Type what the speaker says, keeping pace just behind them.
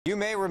You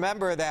may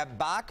remember that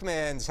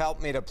Bachman's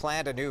helped me to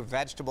plant a new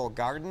vegetable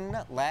garden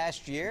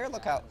last year.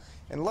 Look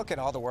at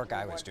all the work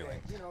I was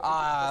doing.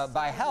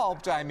 By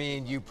helped, I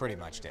mean you pretty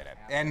much did it.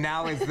 And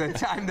now is the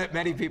time that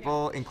many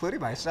people,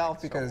 including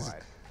myself, because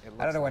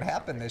I don't know what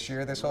happened this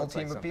year. This whole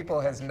team of people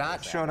has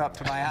not shown up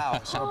to my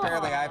house. So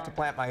apparently I have to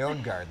plant my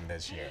own garden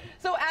this year.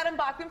 So Adam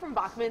Bachman from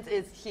Bachman's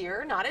is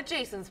here, not at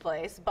Jason's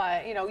place,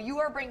 but you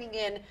are bringing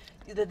in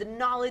the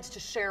knowledge to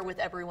share with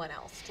everyone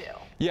else too.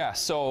 Yeah,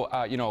 so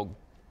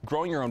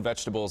growing your own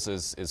vegetables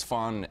is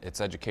fun,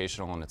 it's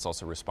educational, and it's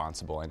also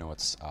responsible. I know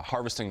it's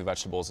harvesting the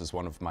vegetables is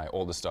one of my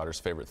oldest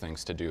daughter's favorite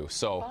things to do.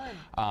 So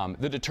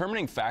the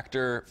determining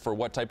factor for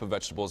what type of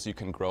vegetables you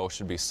can grow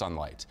should be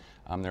sunlight.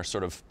 There's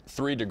sort of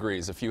 3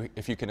 degrees. If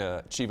you can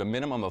achieve a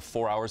minimum of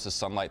 4 hours of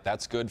sunlight,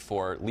 that's good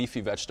for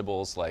leafy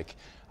vegetables like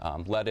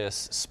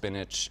lettuce,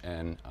 spinach,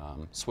 and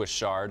Swiss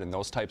chard, and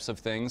those types of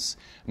things.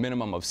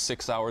 Minimum of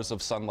 6 hours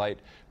of sunlight,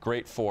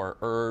 great for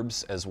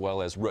herbs as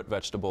well as root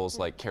vegetables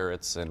like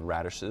carrots and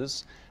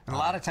radishes. And a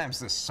lot of times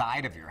the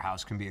side of your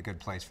house can be a good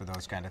place for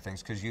those kind of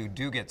things because you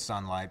do get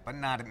sunlight, but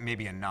not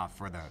maybe enough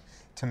for the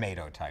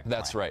tomato type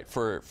That's plant.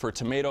 right. For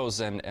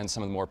tomatoes and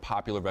some of the more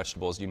popular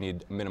vegetables, you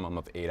need a minimum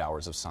of 8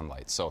 hours of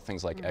sunlight. So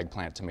things like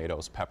eggplant,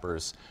 tomatoes,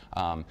 peppers.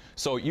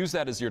 So use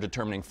that as your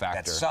determining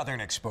factor. That southern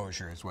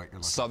exposure is what you're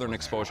looking for. Southern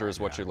exposure is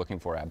what you're looking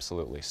for,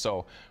 absolutely.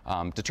 So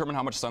determine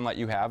how much sunlight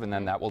you have, and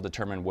then that will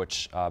determine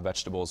which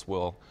vegetables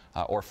will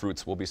or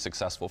fruits will be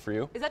successful for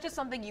you. Is that just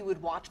something you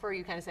would watch for?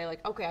 You kind of say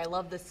like, okay, I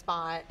love this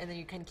spot, and then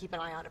you can keep an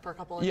eye on it for a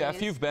couple of days? Yeah,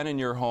 if you've been in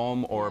your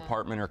home or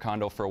apartment or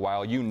condo for a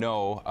while, you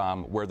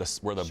know where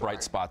the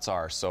bright spots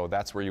are. So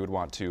that's where you would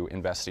want to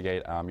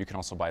investigate. You can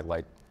also buy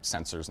light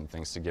sensors and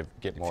things to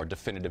get more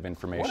definitive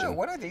information.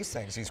 What are these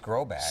things, these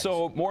grow bags?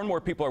 So more and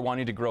more people are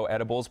wanting to grow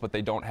edibles, but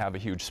they don't have a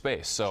huge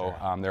space. So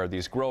there are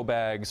these grow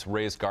bags,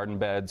 raised garden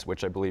beds,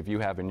 which I believe you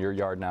have in your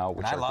yard now,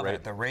 which and are I love great.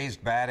 it. The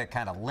raised bed, it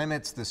kind of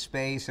limits the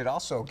space. It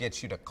also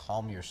gets you to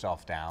calm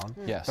yourself down.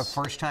 Yes. The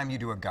first time you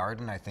do a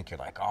garden, I think you're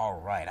like, all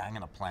right, I'm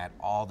going to plant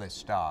all this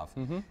stuff.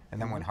 And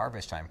then when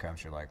harvest time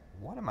comes, you're like,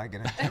 what am I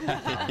going to do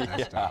with all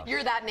this stuff?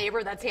 You're that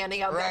neighbor that's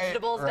handing out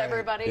vegetables to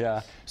everybody. Yeah.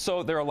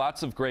 So there are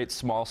lots of great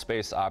small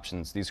space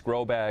options. These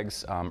grow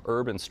bags,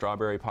 herb and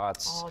strawberry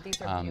pots. Oh,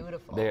 these are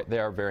beautiful. They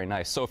are very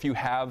nice. So if you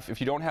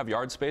don't have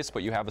yard space,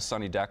 but you have a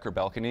sunny deck or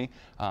balcony,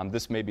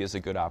 this maybe is a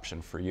good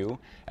option for you.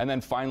 And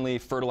then finally,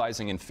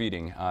 fertilizing and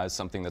feeding is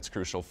something that's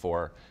crucial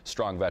for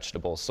strong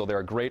vegetables. So there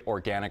are great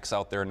organics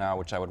out there now,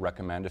 which I would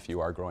recommend if you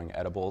are growing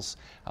edibles.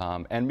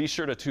 And be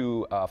sure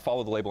to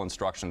follow the label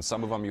instructions.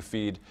 Some of them you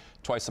feed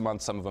twice a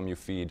month, some of them you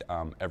feed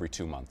every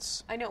 2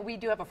 months. I know we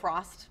do have a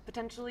frost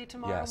potentially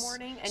tomorrow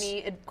morning.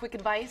 Any quick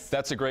advice?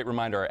 That's a great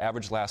reminder. Our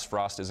average last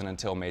frost isn't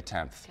until May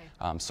 10th,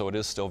 so it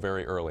is still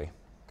very early.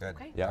 Good.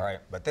 Okay. Yeah. All right.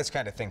 But this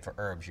kind of thing for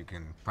herbs, you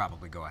can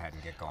probably go ahead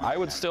and get going. I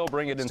would still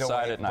bring it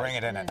inside at night. Bring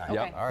it in at night.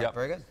 Yep. All right. Yep.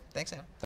 Very good. Thanks, Anna.